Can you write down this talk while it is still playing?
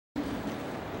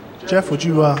Jeff, would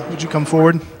you come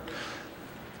forward?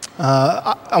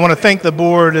 I want to thank the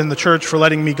board and the church for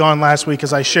letting me go on last week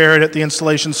as I shared at the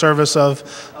installation service of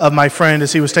my friend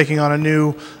as he was taking on a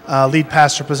new lead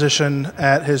pastor position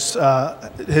at his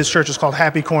church. Is called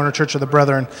Happy Corner Church of the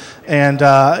Brethren, and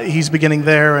he's beginning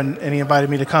there, and he invited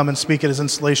me to come and speak at his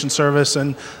installation service,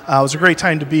 and it was a great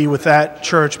time to be with that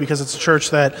church because it's a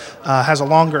church that has a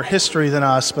longer history than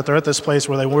us, but they're at this place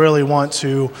where they really want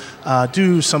to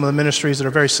do some of the ministries that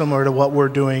are very similar to what we're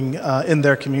doing in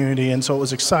their community, and so it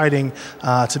was exciting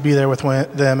to be there with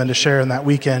them and to share in that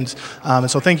weekend.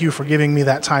 And so thank you for giving me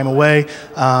that time away.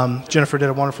 Jennifer did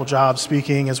a wonderful job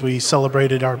speaking as we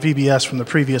celebrated our VBS from the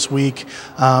previous week.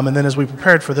 And then as we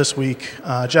prepared for this week,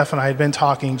 Jeff and I had been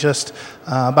talking just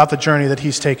about the journey that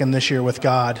he's taken this year with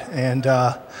God. And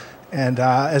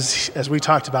as we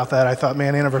talked about that, I thought,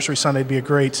 man, Anniversary Sunday would be a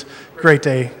great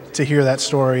day to hear that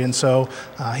story. And so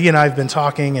he and I have been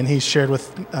talking, and he's shared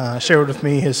with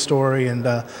me his story. And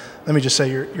let me just say,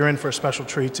 you're in for a special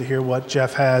treat to hear what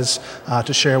Jeff has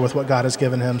to share with what God has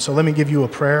given him. So let me give you a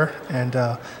prayer, and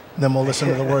then we'll listen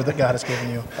to the word that God has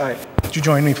given you. All right. Would you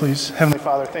join me, please? Heavenly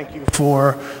Father, thank you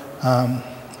for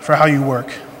how you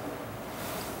work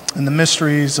and the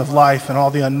mysteries of life and all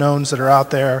the unknowns that are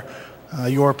out there.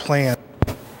 Your plan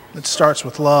that starts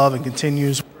with love and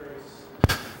continues with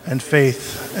grace and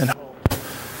faith and hope.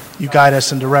 You guide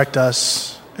us and direct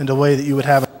us in the way that you would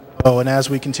have us go. And as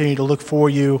we continue to look for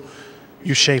you,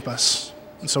 you shape us.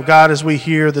 And so, God, as we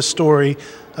hear the story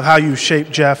of how you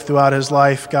shaped Jeff throughout his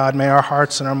life, God, may our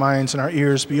hearts and our minds and our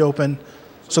ears be open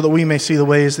so that we may see the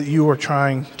ways that you are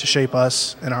trying to shape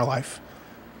us in our life.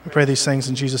 We pray these things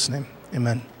in Jesus' name.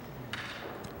 Amen.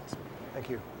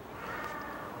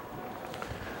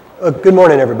 Good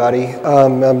morning, everybody.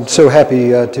 I'm so happy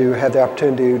to have the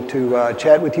opportunity to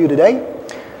chat with you today.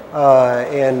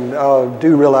 And I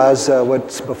do realize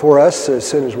what's before us as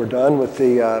soon as we're done with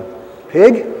the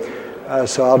pig.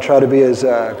 So I'll try to be as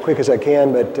quick as I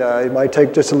can, but it might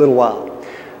take just a little while.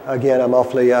 Again, I'm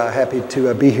awfully happy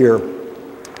to be here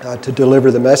to deliver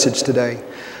the message today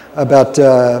about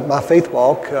my faith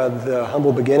walk, the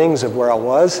humble beginnings of where I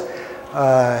was,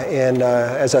 and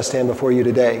as I stand before you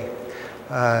today.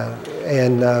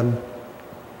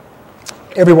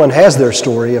 Everyone has their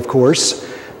story, of course,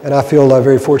 and I feel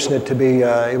very fortunate to be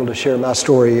able to share my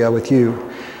story with you.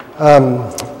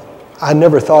 I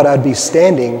never thought I'd be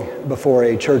standing before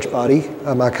a church body,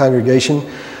 my congregation,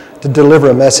 to deliver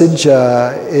a message.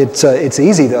 It's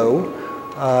easy, though.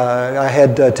 I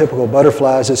had typical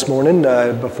butterflies this morning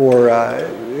before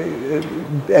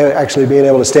actually being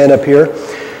able to stand up here.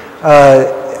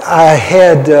 I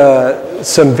had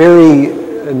some very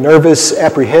nervous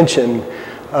apprehension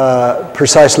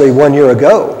precisely 1 year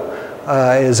ago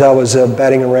as I was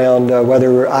batting around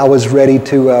whether I was ready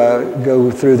to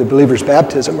go through the believer's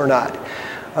baptism or not.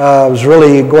 I was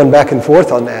really going back and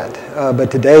forth on that. But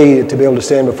today, to be able to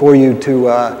stand before you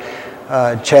to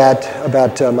chat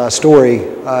about my story,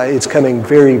 it's coming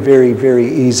very, very, very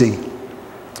easy.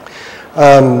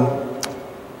 And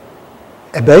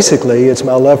basically, it's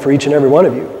my love for each and every one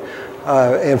of you,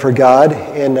 and for God,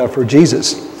 and for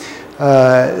Jesus.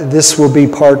 This will be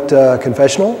part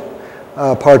confessional,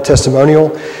 part testimonial,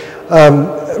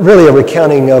 really a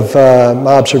recounting of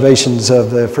my observations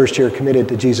of the first year committed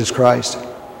to Jesus Christ.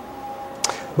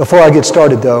 Before I get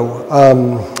started, though,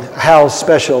 how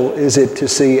special is it to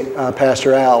see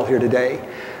Pastor Al here today?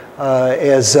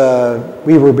 As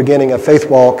we were beginning a faith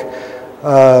walk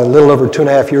a little over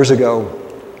 2.5 years ago,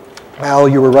 Al,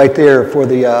 you were right there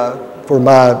for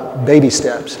my baby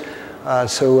steps.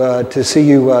 So to see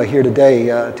you here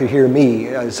today, to hear me,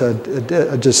 is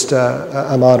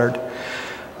I'm honored.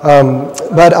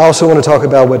 But I also want to talk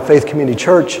about what Faith Community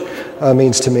Church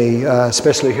means to me,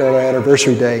 especially here on our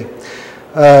anniversary day.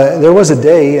 There was a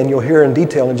day, and you'll hear in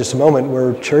detail in just a moment,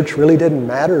 where church really didn't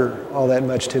matter all that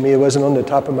much to me. It wasn't on the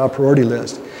top of my priority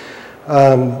list.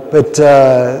 But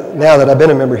now that I've been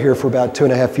a member here for about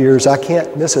 2.5 years, I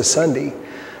can't miss a Sunday.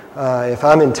 If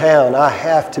I'm in town, I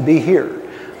have to be here.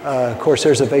 Of course,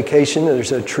 there's a vacation,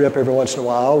 there's a trip every once in a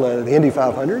while, the Indy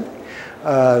 500.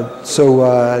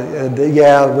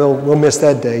 Yeah, we'll miss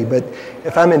that day. But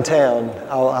if I'm in town,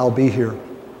 I'll be here.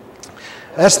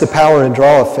 That's the power and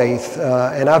draw of faith.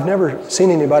 And I've never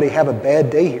seen anybody have a bad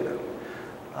day here.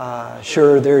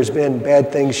 Sure, there's been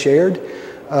bad things shared,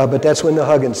 but that's when the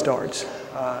hugging starts.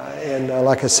 And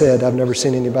like I said, I've never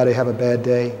seen anybody have a bad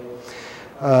day.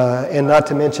 And not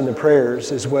to mention the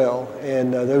prayers as well.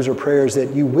 And those are prayers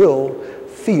that you will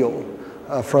feel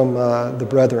from the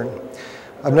brethren.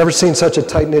 I've never seen such a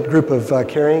tight-knit group of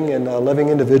caring and loving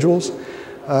individuals.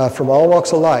 from all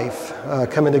walks of life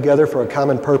coming together for a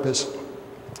common purpose.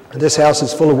 This house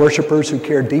is full of worshipers who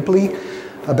care deeply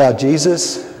about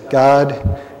Jesus, God,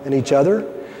 and each other.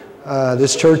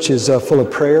 This church is full of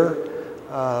prayer,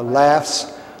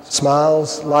 laughs,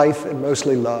 smiles, life, and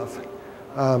mostly love.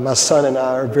 My son and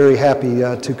I are very happy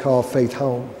to call Faith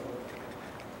home.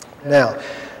 Now,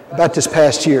 about this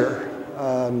past year,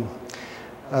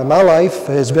 my life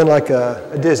has been like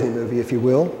a Disney movie, if you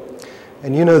will.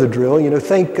 And you know the drill.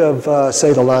 Think of,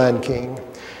 say, The Lion King.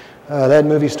 That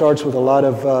movie starts with a lot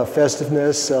of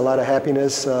festiveness, a lot of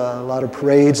happiness, a lot of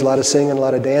parades, a lot of singing, a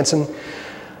lot of dancing.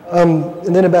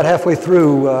 And then about halfway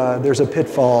through, there's a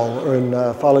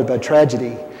pitfall, followed by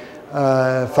tragedy,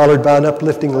 followed by an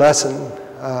uplifting lesson.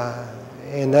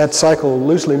 And that cycle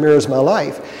loosely mirrors my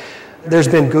life. There's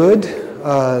been good,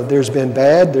 there's been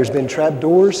bad, there's been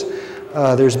trapdoors,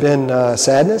 there's been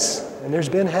sadness, and there's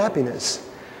been happiness.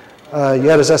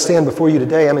 Yet as I stand before you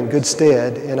today, I'm in good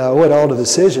stead, and I owe it all to the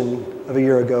decision of a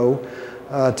year ago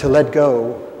to let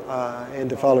go and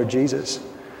to follow Jesus.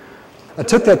 I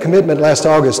took that commitment last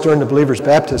August during the believer's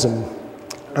baptism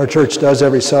our church does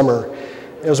every summer.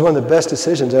 It was one of the best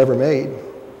decisions I ever made.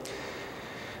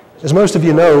 As most of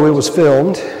you know, it was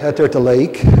filmed out there at the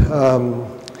lake.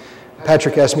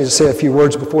 Patrick asked me to say a few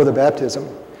words before the baptism.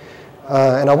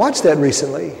 And I watched that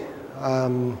recently.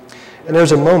 And there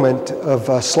was a moment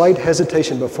of slight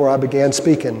hesitation before I began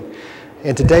speaking.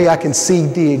 And today I can see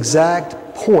the exact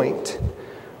point.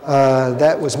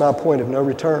 That was my point of no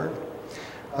return.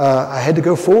 I had to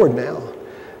go forward now.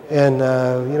 And,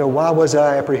 why was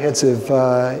I apprehensive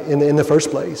in the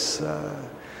first place?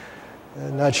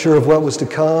 Not sure of what was to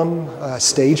come,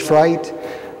 stage fright,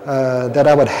 that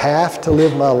I would have to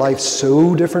live my life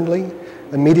so differently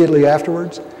immediately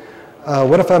afterwards.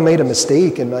 What if I made a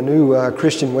mistake in my new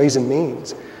Christian ways and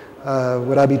means?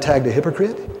 Would I be tagged a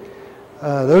hypocrite?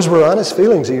 Those were honest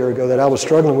feelings a year ago that I was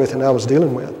struggling with and I was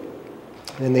dealing with.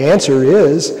 And the answer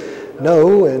is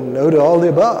no, and no to all the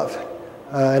above.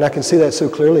 And I can see that so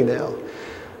clearly now.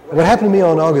 What happened to me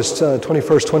on August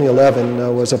 21st,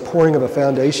 2011 was a pouring of a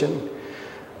foundation.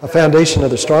 A foundation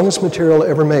of the strongest material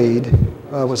ever made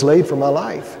was laid for my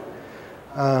life.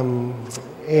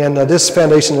 And this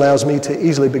foundation allows me to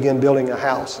easily begin building a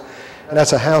house. And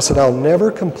that's a house that I'll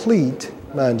never complete,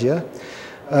 mind you.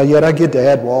 Yet I get to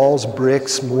add walls,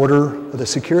 bricks, mortar, the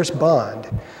securest bond,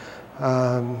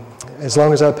 as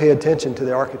long as I pay attention to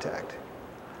the architect.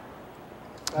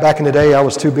 Back in the day, I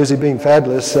was too busy being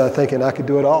fabulous, thinking I could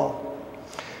do it all.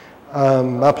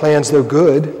 My plans, though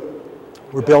good,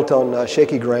 were built on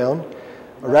shaky ground,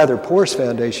 a rather porous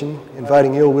foundation,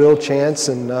 inviting ill will, chance,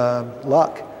 and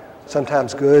luck.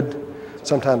 Sometimes good,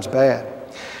 sometimes bad.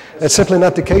 That's simply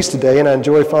not the case today, and I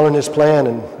enjoy following this plan,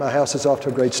 and my house is off to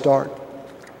a great start.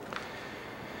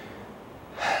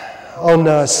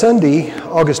 On Sunday,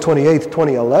 August 28th,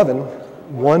 2011,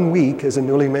 1 week as a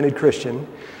newly minted Christian,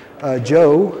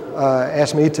 Joe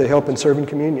asked me to help in serving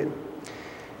communion.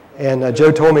 And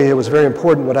Joe told me it was very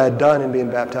important what I had done in being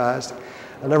baptized.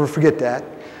 I'll never forget that.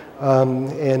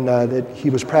 And that he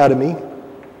was proud of me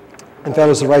and felt it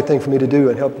was the right thing for me to do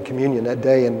and help in communion that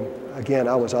day. And again,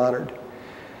 I was honored.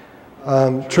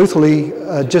 Truthfully,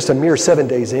 just a mere 7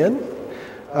 days in,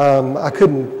 I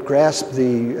couldn't grasp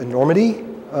the enormity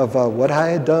of what I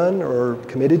had done or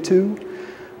committed to.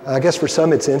 I guess for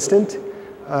some it's instant.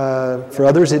 For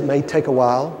others it may take a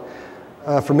while.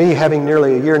 For me, having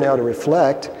nearly a year now to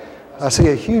reflect, I see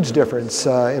a huge difference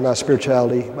in my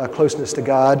spirituality, my closeness to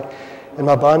God, and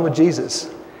my bond with Jesus.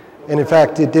 And in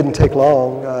fact, it didn't take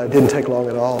long. It didn't take long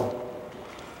at all.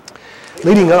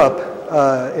 Leading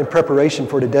up in preparation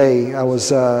for today, I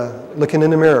was looking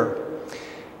in the mirror,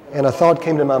 and a thought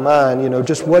came to my mind,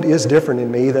 just what is different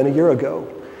in me than a year ago?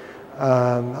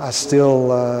 I still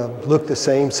look the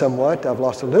same somewhat. I've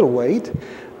lost a little weight.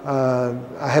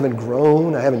 I haven't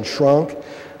grown. I haven't shrunk.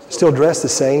 Still dressed the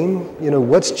same.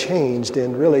 What's changed?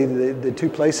 And really the two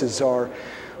places are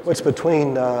what's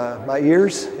between my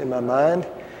ears and my mind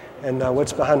and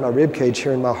what's behind my rib cage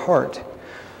here in my heart.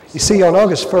 You see, on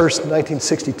August 1st,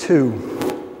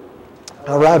 1962,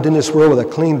 I arrived in this world with a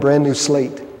clean, brand new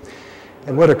slate.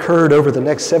 And what occurred over the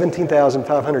next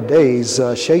 17,500 days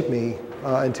shaped me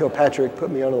until Patrick put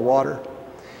me under the water.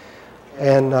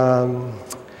 And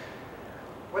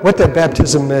what that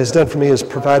baptism has done for me is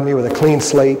provide me with a clean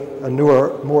slate, a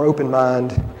newer, more open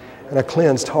mind, and a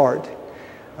cleansed heart.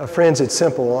 Friends, it's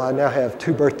simple. I now have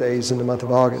 2 birthdays in the month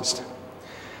of August.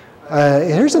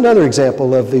 Here's another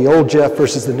example of the old Jeff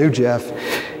versus the new Jeff.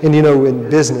 And in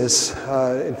business,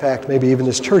 in fact, maybe even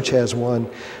this church has one,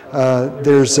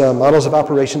 there's models of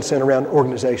operation centered around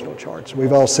organizational charts.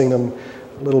 We've all seen them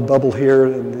little bubble here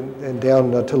and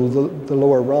down to the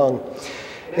lower rung.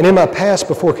 And in my past,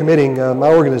 before committing, my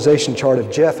organization chart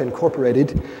of Jeff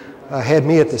Incorporated had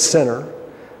me at the center.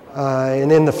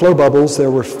 And in the flow bubbles,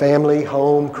 there were family,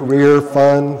 home, career,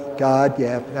 fun, God.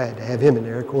 Yeah, I had to have him in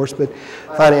there, of course, but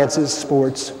finances,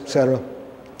 sports, etc.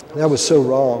 That was so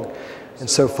wrong and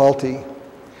so faulty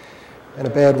and a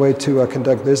bad way to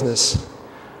conduct business.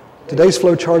 Today's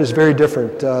flow chart is very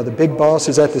different. The big boss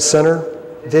is at the center,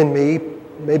 then me,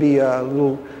 maybe a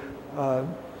little,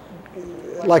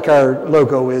 like our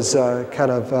logo is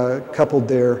kind of coupled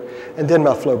there, and then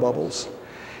my flow bubbles.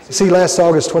 You see, last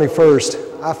August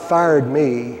 21st, I fired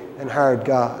me and hired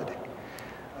God.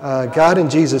 God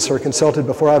and Jesus are consulted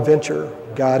before I venture.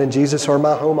 God and Jesus are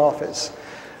my home office,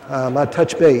 my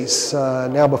touch base.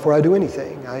 Now before I do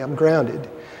anything, I am grounded.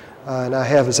 And I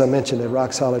have, as I mentioned, a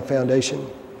rock-solid foundation.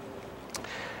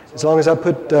 As long as I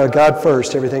put God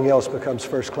first, everything else becomes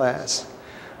first class.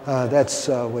 That's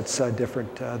what's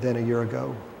different than a year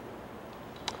ago.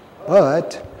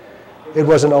 But it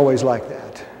wasn't always like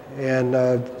that. And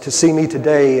to see me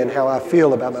today and how I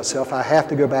feel about myself, I have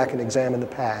to go back and examine the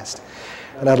past.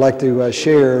 And I'd like to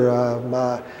share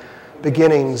my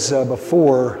beginnings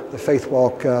before the faith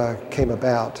walk came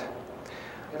about.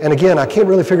 And again, I can't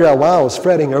really figure out why I was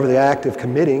fretting over the act of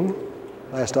committing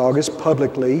last August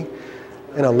publicly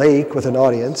in a lake with an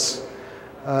audience.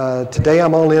 Today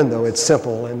I'm all in, though. It's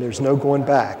simple, and there's no going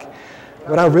back.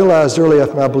 What I realized early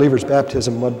after my believer's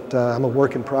baptism, I'm a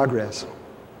work in progress,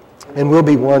 and will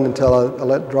be one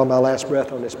until I draw my last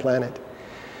breath on this planet.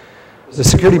 The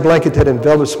security blanket that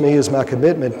envelops me is my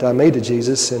commitment I made to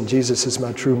Jesus, and Jesus is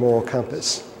my true moral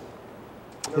compass.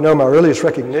 You know, my earliest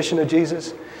recognition of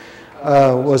Jesus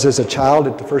was as a child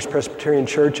at the First Presbyterian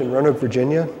Church in Roanoke,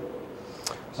 Virginia.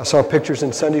 I saw pictures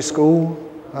in Sunday school.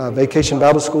 Vacation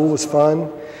Bible school was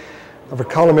fun. I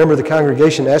recall a member of the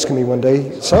congregation asking me one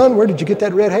day, "Son, where did you get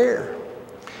that red hair?"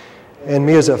 And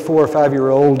me as a 4 or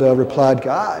 5-year-old replied,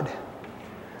 "God."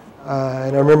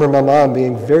 And I remember my mom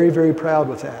being very, very proud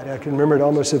with that. I can remember it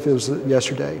almost if it was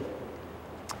yesterday.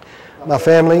 My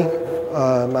family,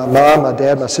 my mom, my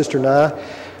dad, my sister, and I,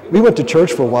 we went to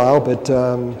church for a while, but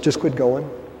just quit going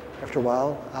after a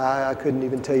while. I couldn't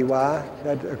even tell you why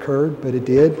that occurred, but it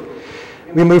did.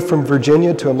 We moved from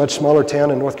Virginia to a much smaller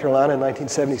town in North Carolina in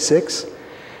 1976,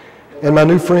 and my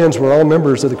new friends were all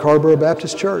members of the Carrboro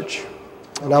Baptist Church.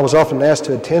 And I was often asked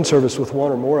to attend service with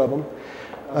one or more of them,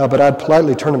 but I'd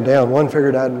politely turn them down. One,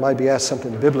 figured I might be asked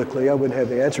something biblically I wouldn't have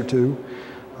the answer to,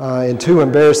 and two,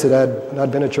 embarrassed that I'd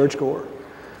not been a churchgoer.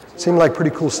 Seemed like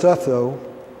pretty cool stuff, though.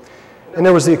 And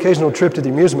there was the occasional trip to the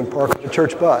amusement park with the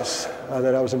church bus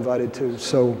that I was invited to.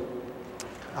 So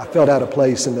I felt out of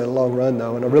place in the long run,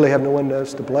 though, and I really have no one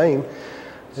else to blame.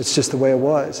 It's just the way it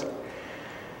was.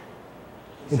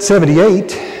 In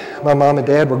 '78, my mom and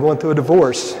dad were going through a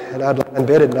divorce, and I'd lie in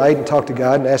bed at night and talk to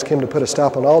God and ask Him to put a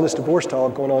stop on all this divorce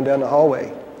talk going on down the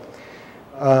hallway,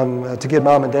 to get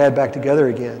mom and dad back together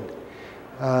again.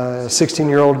 A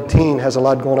 16-year-old teen has a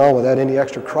lot going on without any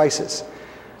extra crisis.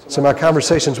 So my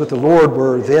conversations with the Lord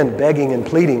were then begging and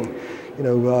pleading,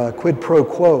 quid pro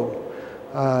quo.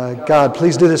 God,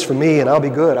 please do this for me and I'll be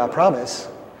good, I promise.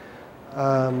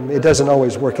 It doesn't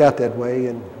always work out that way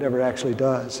and never actually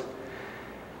does.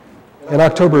 In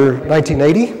October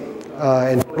 1980,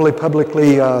 and totally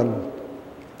publicly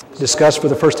discussed for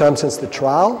the first time since the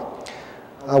trial,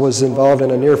 I was involved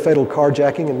in a near-fatal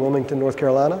carjacking in Wilmington, North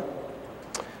Carolina.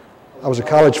 I was a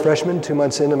college freshman 2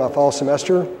 months into my fall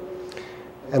semester,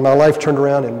 and my life turned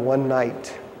around in one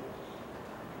night.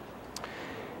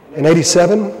 In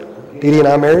 '87, Dee Dee and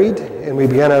I married, and we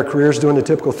began our careers doing the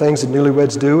typical things that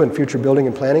newlyweds do in future building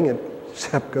and planning,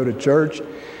 except go to church.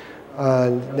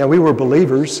 Now, we were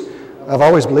believers. I've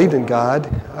always believed in God.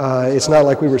 It's not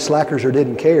like we were slackers or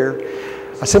didn't care.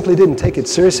 I simply didn't take it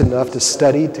serious enough to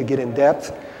study, to get in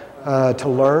depth, to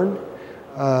learn.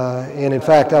 And in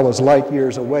fact, I was light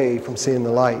years away from seeing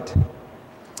the light.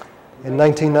 In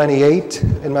 1998,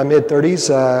 in my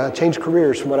mid-30s, I changed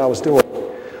careers from what I was doing.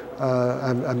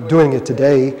 I'm doing it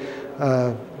today,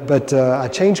 but I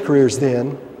changed careers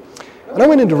then. And I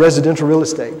went into residential real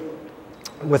estate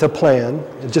with a plan.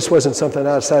 It just wasn't something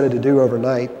I decided to do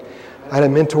overnight. I had a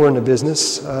mentor in the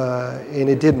business, and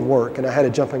it didn't work, and I had a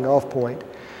jumping off point.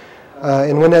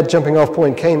 And when that jumping off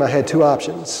point came, I had two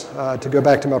options, to go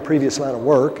back to my previous line of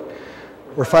work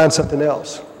or find something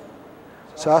else.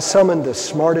 So I summoned the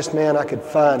smartest man I could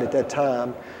find at that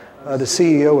time, the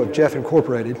CEO of Jeff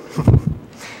Incorporated,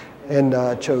 and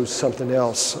chose something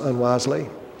else unwisely.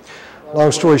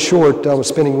 Long story short, I was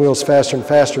spinning wheels faster and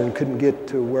faster and couldn't get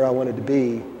to where I wanted to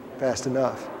be fast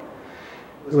enough.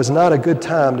 it was not a good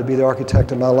time to be the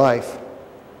architect of my life.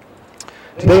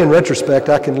 Today, in retrospect,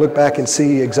 I can look back and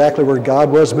see exactly where God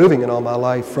was moving in all my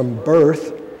life, from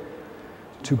birth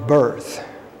to birth.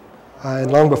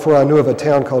 And long before I knew of a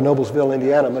town called Noblesville,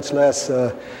 Indiana, much less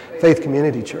Faith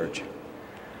Community Church.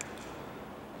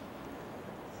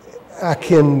 I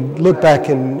can look back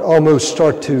and almost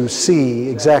start to see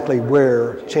exactly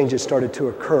where changes started to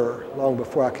occur long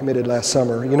before I committed last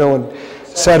summer. You know, on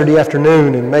Saturday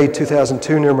afternoon in May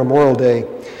 2002 near Memorial Day,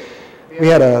 we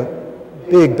had a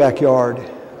big backyard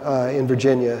in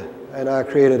Virginia, and I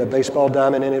created a baseball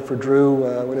diamond in it for Drew.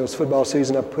 When it was football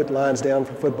season, I put lines down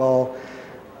for football.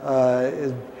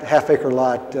 Half-acre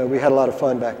lot. We had a lot of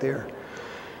fun back there.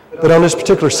 But on this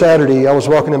particular Saturday, I was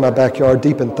walking in my backyard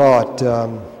deep in thought,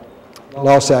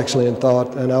 lost actually in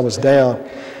thought, and I was down.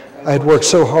 I had worked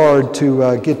so hard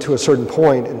to get to a certain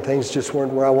point, and things just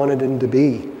weren't where I wanted them to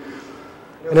be.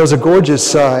 And it was a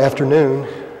gorgeous afternoon,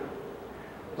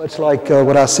 much like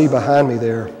what I see behind me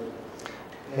there.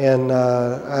 And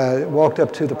I walked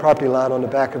up to the property line on the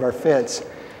back of our fence,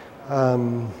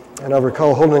 and I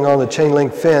recall holding on the chain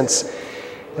link fence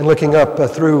and looking up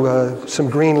through some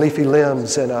green leafy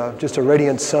limbs and just a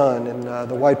radiant sun and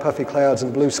the white puffy clouds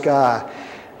and blue sky.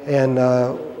 And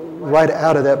right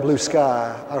out of that blue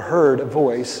sky, I heard a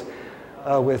voice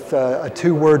with a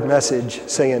two-word message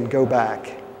saying, "Go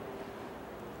back."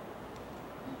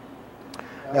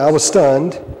 Now, I was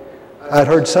stunned. I'd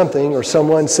heard something or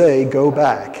someone say, "Go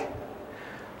back."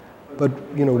 But,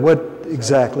 you know, what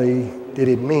exactly did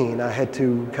it mean? I had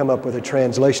to come up with a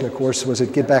translation, of course. Was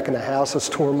it get back in the house? A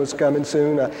storm was coming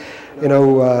soon. I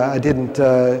didn't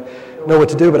know what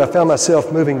to do, but I found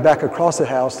myself moving back across the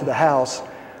house to the house,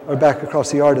 or back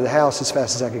across the yard to the house as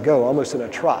fast as I could go, almost in a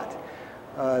trot,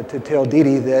 to tell Dee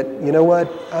Dee that, you know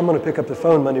what, I'm going to pick up the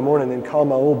phone Monday morning and call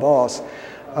my old boss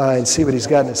and see what he's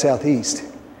got in the Southeast.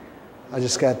 I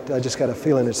just got a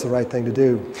feeling it's the right thing to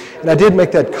do. And I did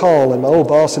make that call, and my old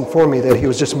boss informed me that he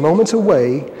was just moments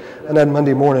away on that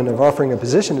Monday morning of offering a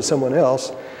position to someone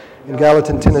else in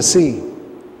Gallatin, Tennessee.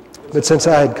 But since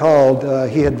I had called,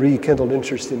 he had rekindled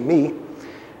interest in me.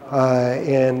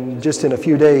 And just in a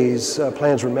few days,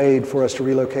 plans were made for us to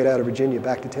relocate out of Virginia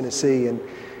back to Tennessee, and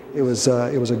it was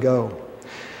a go.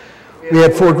 We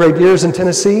had 4 great years in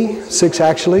Tennessee, 6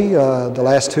 actually. The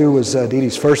last 2 was Dee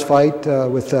Dee's first fight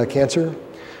with cancer.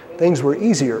 Things were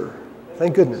easier,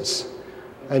 thank goodness.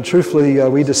 And truthfully,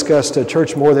 we discussed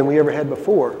church more than we ever had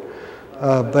before,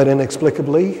 but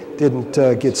inexplicably didn't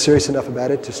get serious enough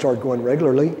about it to start going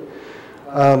regularly.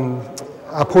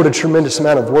 I poured a tremendous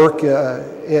amount of work,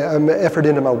 effort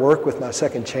into my work with my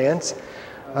second chance,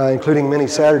 including many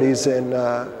Saturdays, and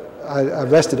I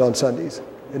rested on Sundays.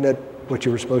 Isn't that what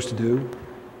you were supposed to do?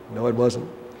 No, it wasn't.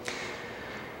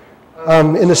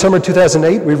 In the summer of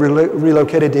 2008, we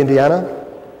relocated to Indiana.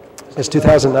 As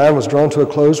 2009 was drawn to a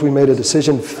close, we made a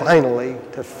decision finally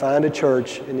to find a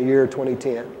church in the year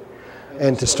 2010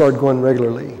 and to start going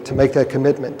regularly, to make that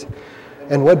commitment.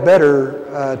 And what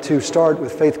better to start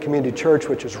with Faith Community Church,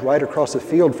 which is right across the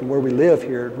field from where we live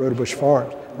here at Rodebush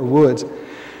Farms, or Woods.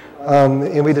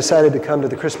 And we decided to come to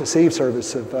the Christmas Eve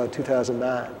service of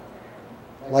 2009.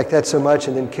 Like that so much,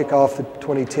 and then kick off the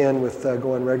 2010 with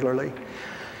going regularly.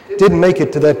 Didn't make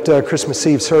it to that Christmas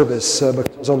Eve service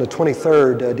because on the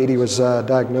 23rd, Dee Dee was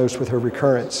diagnosed with her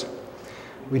recurrence.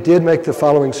 We did make the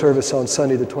following service on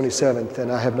Sunday the 27th,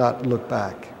 and I have not looked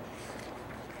back.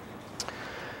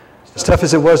 As tough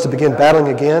as it was to begin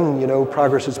battling again, you know,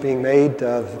 progress was being made.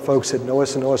 The folks that know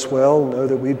us and know us well know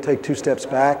that we'd take 2 steps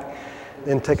back,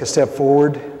 then take a step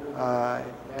forward.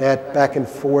 That back and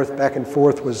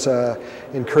forth was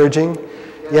encouraging.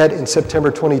 Yet in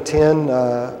September 2010,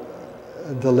 her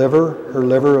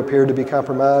liver appeared to be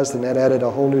compromised, and that added a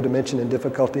whole new dimension and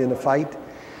difficulty in the fight.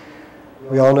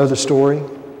 We all know the story.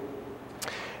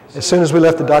 As soon as we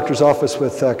left the doctor's office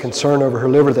with concern over her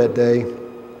liver that day,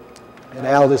 and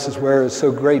Al, this is where it's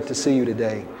so great to see you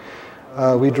today.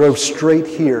 We drove straight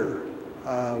here.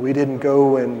 We didn't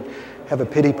go and have a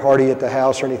pity party at the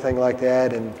house or anything like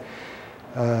that, and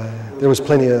there was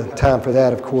plenty of time for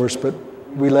that, of course, but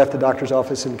we left the doctor's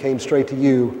office and came straight to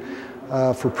you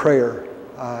for prayer,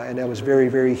 and that was very,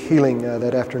 very healing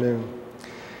that afternoon.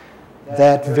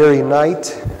 That very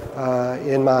night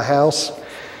in my house,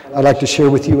 I'd like to share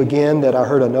with you again that I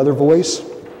heard another voice.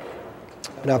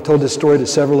 And I've told this story to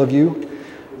several of you.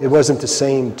 It wasn't the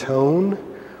same tone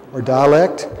or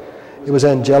dialect. It was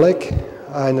angelic,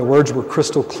 and the words were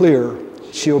crystal clear.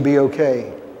 She'll be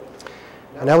okay.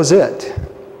 And that was it.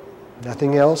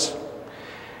 Nothing else.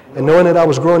 And knowing that I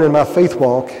was growing in my faith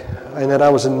walk and that I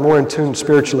was more in tune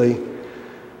spiritually,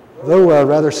 Though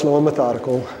rather slow and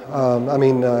methodical.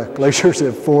 Glaciers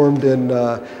have formed and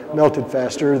melted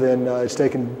faster than it's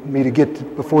taken me to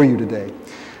get before you today.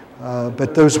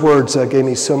 But those words gave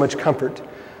me so much comfort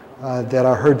that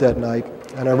I heard that night.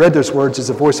 And I read those words as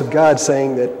the voice of God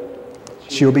saying that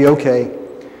she'll be okay.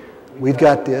 We've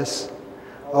got this.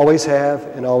 Always have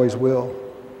and always will.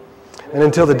 And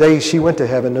until the day she went to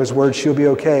heaven, those words, she'll be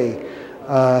okay,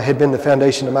 had been the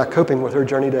foundation of my coping with her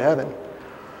journey to heaven.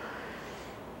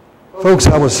 Folks,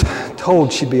 I was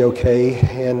told she'd be okay,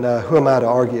 and who am I to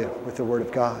argue with the Word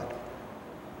of God?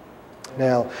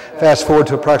 Now, fast forward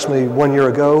to approximately 1 year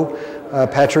ago,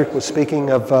 Patrick was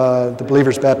speaking of the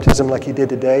believer's baptism like he did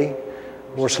today.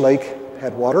 Morse Lake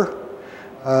had water.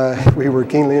 We were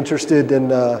keenly interested in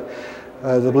the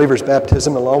believer's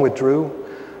baptism along with Drew,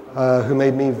 who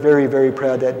made me very, very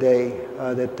proud that day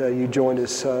that you joined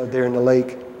us there in the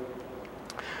lake.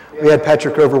 We had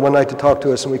Patrick over one night to talk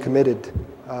to us, and we committed.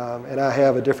 And I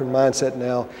have a different mindset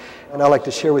now, and I'd like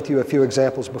to share with you a few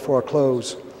examples before I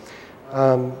close.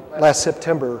 Last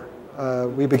September,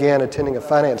 we began attending a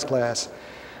finance class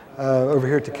over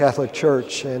here at the Catholic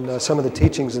Church, and some of the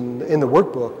teachings in the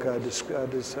workbook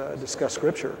discuss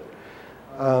Scripture,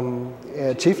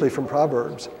 and chiefly from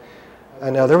Proverbs.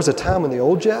 And now there was a time when the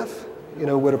old Jeff,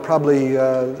 would have probably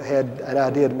had an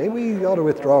idea that maybe we ought to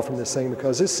withdraw from this thing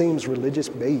because this seems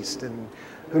religious-based, and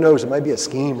who knows, it might be a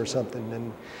scheme or something.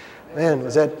 And man,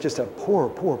 was that just a poor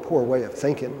way of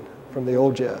thinking from the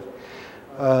old Jeff.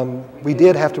 We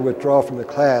did have to withdraw from the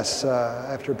class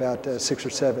after about 6 or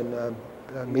 7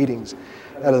 meetings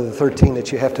out of the 13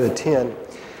 that you have to attend,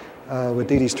 with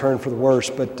Dee Dee's turn for the worse.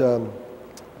 But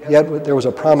yet there was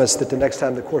a promise that the next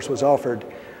time the course was offered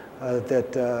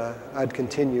that I'd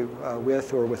continue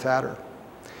with or without her.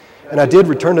 And I did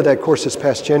return to that course this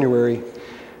past January,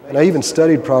 and I even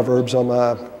studied Proverbs on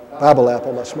my Bible app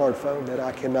on my smartphone that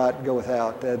I cannot go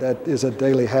without. That is a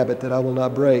daily habit that I will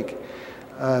not break,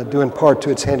 due in part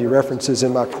to its handy references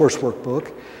in my coursework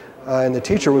book. And the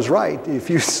teacher was right. If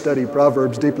you study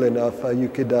Proverbs deeply enough, you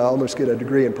could almost get a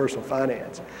degree in personal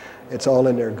finance. It's all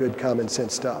in there, good common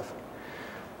sense stuff.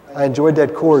 I enjoyed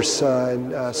that course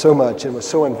so much and was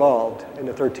so involved in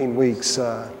the 13 weeks.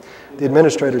 The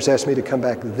administrators asked me to come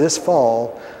back this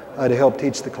fall to help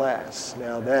teach the class.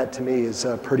 Now that to me is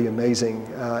pretty amazing,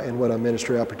 and what a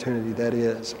ministry opportunity that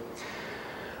is.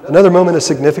 Another moment of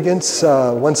significance,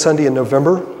 one Sunday in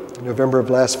November of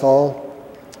last fall,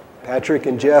 Patrick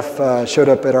and Jeff showed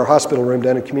up at our hospital room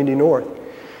down in Community North.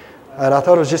 And I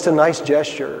thought it was just a nice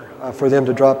gesture for them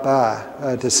to drop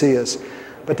by to see us.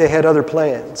 But they had other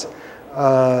plans,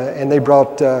 and they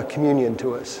brought communion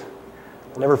to us.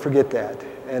 I'll never forget that,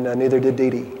 and neither did Dee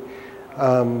Dee.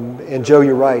 And Joe,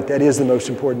 you're right, that is the most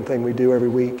important thing we do every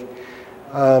week.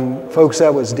 Folks,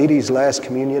 that was Dee Dee's last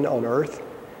communion on earth,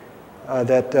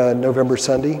 that November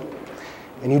Sunday.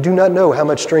 And you do not know how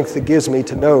much strength it gives me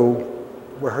to know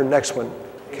where her next one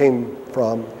came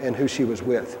from and who she was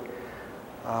with.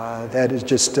 That is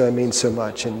just means so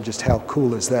much, and just how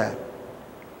cool is that?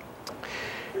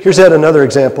 Here's yet another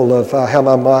example of how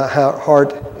my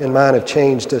heart and mind have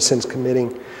changed since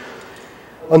committing.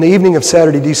 On the evening of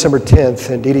Saturday, December 10th,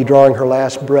 and Dee Dee drawing her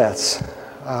last breaths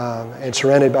and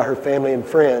surrounded by her family and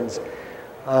friends,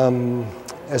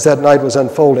 as that night was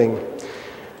unfolding,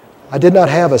 I did not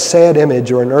have a sad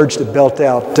image or an urge to belt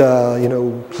out,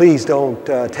 please don't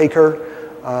take her,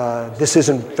 this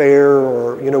isn't fair,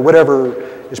 or, whatever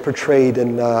is portrayed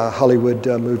in Hollywood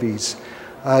movies.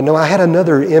 No, I had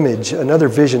another image, another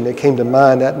vision that came to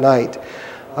mind that night,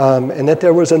 and that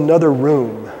there was another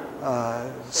room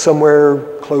somewhere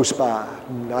close by,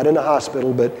 not in a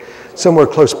hospital, but somewhere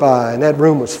close by, and that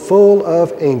room was full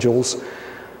of angels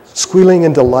squealing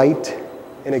in delight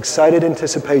and excited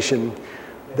anticipation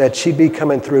that she'd be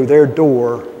coming through their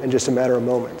door in just a matter of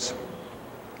moments.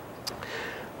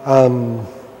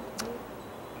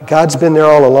 God's been there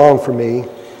all along for me.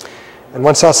 And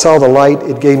once I saw the light,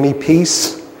 it gave me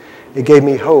peace, it gave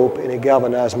me hope, and it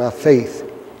galvanized my faith.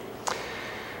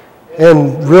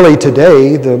 And really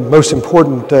today, the most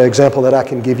important example that I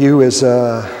can give you is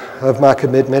of my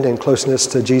commitment and closeness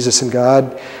to Jesus and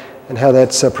God, and how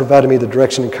that's provided me the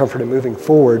direction and comfort in moving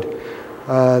forward.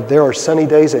 There are sunny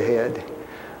days ahead,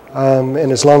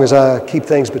 and as long as I keep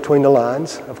things between the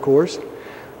lines, of course,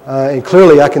 and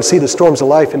clearly I can see the storms of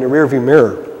life in the rearview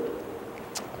mirror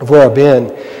of where I've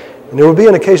been. And there will be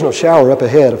an occasional shower up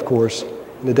ahead, of course,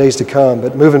 in the days to come.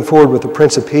 But moving forward with the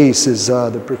Prince of Peace is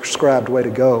the prescribed way to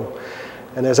go.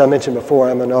 And as I mentioned before,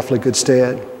 I'm in awfully good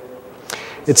stead.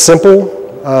 It's simple.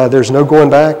 There's no going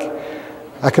back.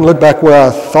 I can look back where I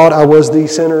thought I was the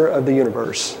center of the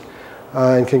universe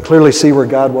and can clearly see where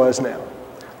God was now.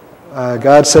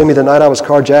 God saved me the night I was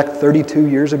carjacked 32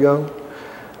 years ago,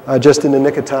 just in the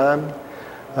nick of time.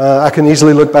 I can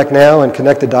easily look back now and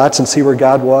connect the dots and see where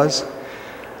God was,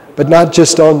 but not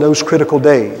just on those critical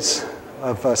days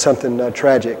of something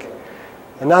tragic,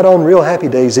 and not on real happy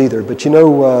days either. But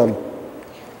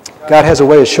God has a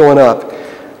way of showing up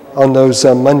on those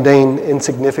mundane,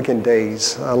 insignificant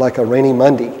days, like a rainy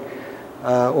Monday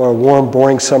or a warm,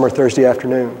 boring summer Thursday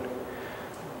afternoon.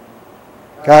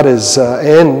 God is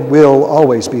and will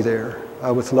always be there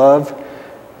with love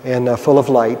and full of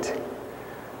light.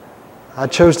 I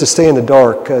chose to stay in the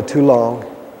dark too long,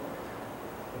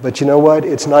 but you know what?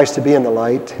 It's nice to be in the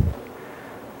light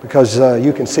because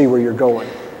you can see where you're going.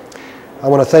 I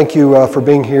want to thank you for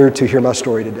being here to hear my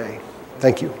story today.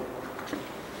 Thank you.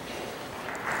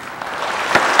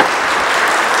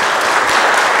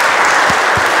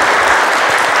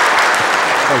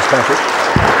 Thanks, Patrick.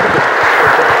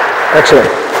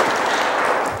 Excellent.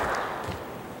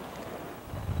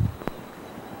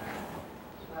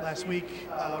 Last week,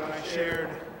 when I shared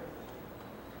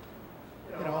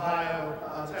in Ohio,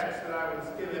 the text that I was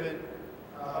given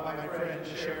by my friend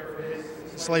to share for his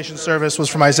installation service was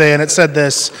from Isaiah, and it said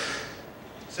this.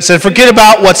 It said, "Forget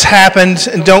about what's happened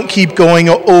and don't keep going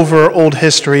over old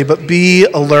history, but be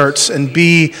alert and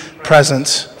be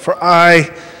present, for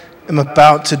I am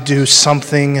about to do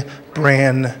something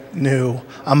brand new.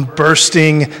 I'm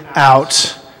bursting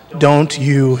out. Don't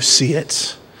you see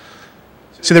it?"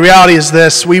 See, the reality is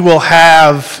this: we will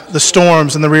have the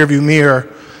storms in the rearview mirror.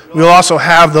 We will also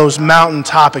have those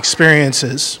mountaintop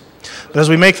experiences. But as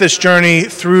we make this journey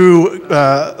through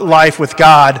life with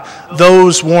God,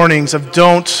 those warnings of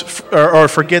don't or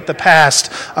forget the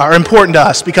past are important to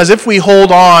us, because if we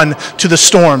hold on to the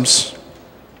storms,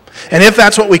 and if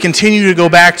that's what we continue to go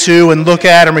back to and look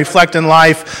at and reflect in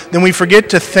life, then we forget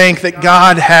to think that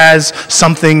God has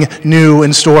something new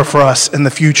in store for us in the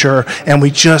future, and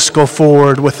we just go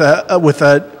forward with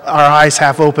our eyes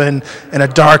half open and a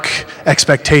dark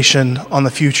expectation on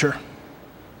the future.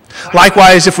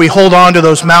 Likewise, if we hold on to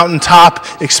those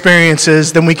mountaintop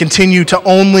experiences, then we continue to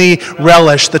only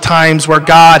relish the times where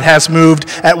God has moved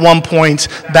at one point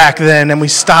back then, and we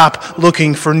stop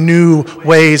looking for new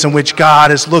ways in which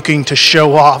God is looking to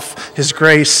show off His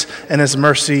grace and His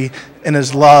mercy and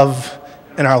His love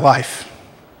in our life.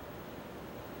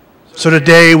 So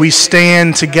today we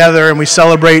stand together and we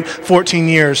celebrate 14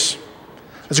 years.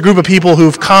 As a group of people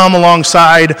who've come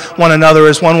alongside one another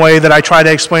is one way that I try to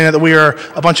explain it, that we are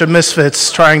a bunch of misfits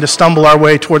trying to stumble our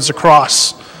way towards the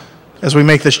cross as we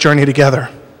make this journey together.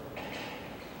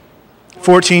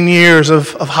 14 years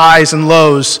of highs and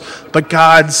lows, but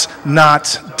God's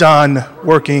not done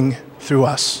working through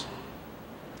us.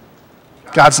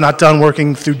 God's not done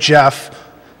working through Jeff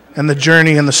and the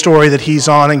journey and the story that he's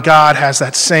on, and God has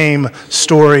that same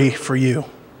story for you.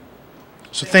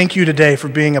 So thank you today for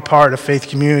being a part of Faith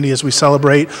Community as we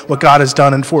celebrate what God has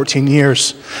done in 14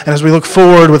 years. And as we look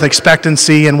forward with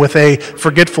expectancy and with a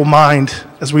forgetful mind,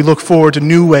 as we look forward to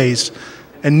new ways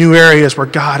and new areas where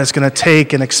God is going to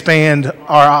take and expand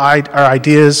our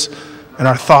ideas and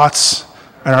our thoughts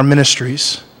and our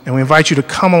ministries. And we invite you to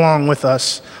come along with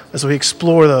us as we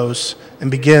explore those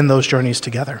and begin those journeys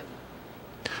together.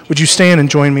 Would you stand and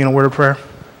join me in a word of prayer?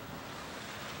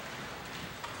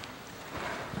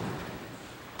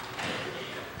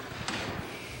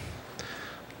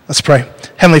 Let's pray.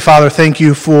 Heavenly Father, thank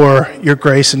you for your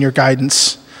grace and your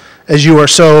guidance as you are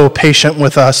so patient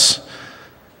with us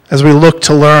as we look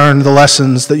to learn the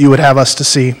lessons that you would have us to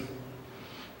see.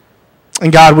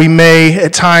 And God, we may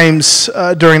at times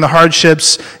during the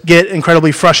hardships get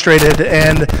incredibly frustrated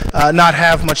and not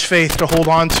have much faith to hold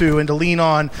on to and to lean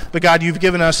on. But God, you've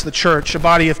given us the church, a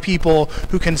body of people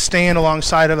who can stand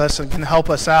alongside of us and can help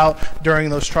us out during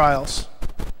those trials.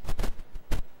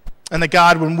 And that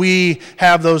God, when we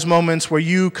have those moments where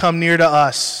you come near to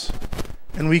us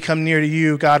and we come near to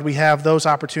you, God, we have those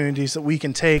opportunities that we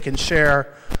can take and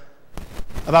share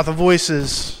about the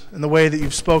voices and the way that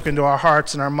you've spoken to our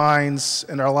hearts and our minds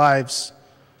and our lives.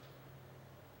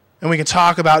 And we can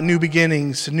talk about new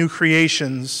beginnings and new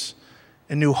creations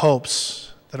and new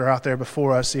hopes that are out there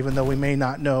before us, even though we may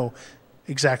not know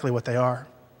exactly what they are.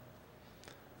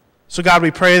 So God,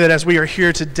 we pray that as we are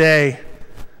here today,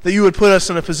 that you would put us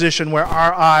in a position where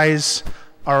our eyes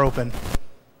are open,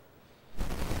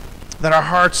 that our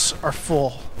hearts are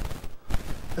full,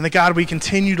 and that, God, we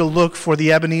continue to look for the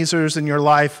Ebenezers in your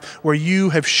life where you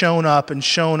have shown up and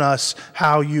shown us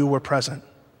how you were present.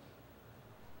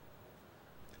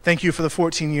 Thank you for the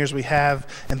 14 years we have,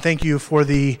 and thank you for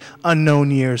the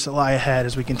unknown years that lie ahead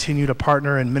as we continue to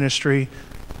partner in ministry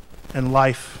and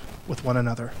life with one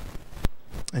another.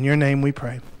 In your name we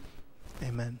pray.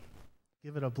 Amen.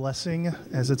 Give it a blessing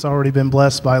as it's already been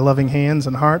blessed by loving hands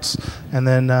and hearts. And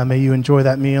then may you enjoy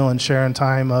that meal and share in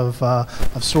time of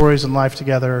stories and life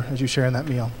together as you share in that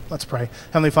meal. Let's pray.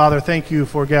 Heavenly Father, thank you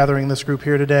for gathering this group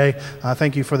here today.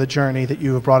 Thank you for the journey that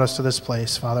you have brought us to this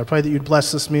place. Father, I pray that you'd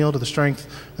bless this meal to the strength,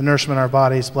 the nourishment of our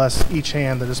bodies. Bless each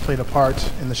hand that has played a part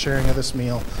in the sharing of this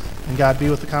meal. And God, be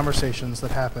with the conversations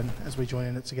that happen as we join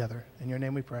in it together. In your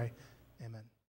name we pray. Amen.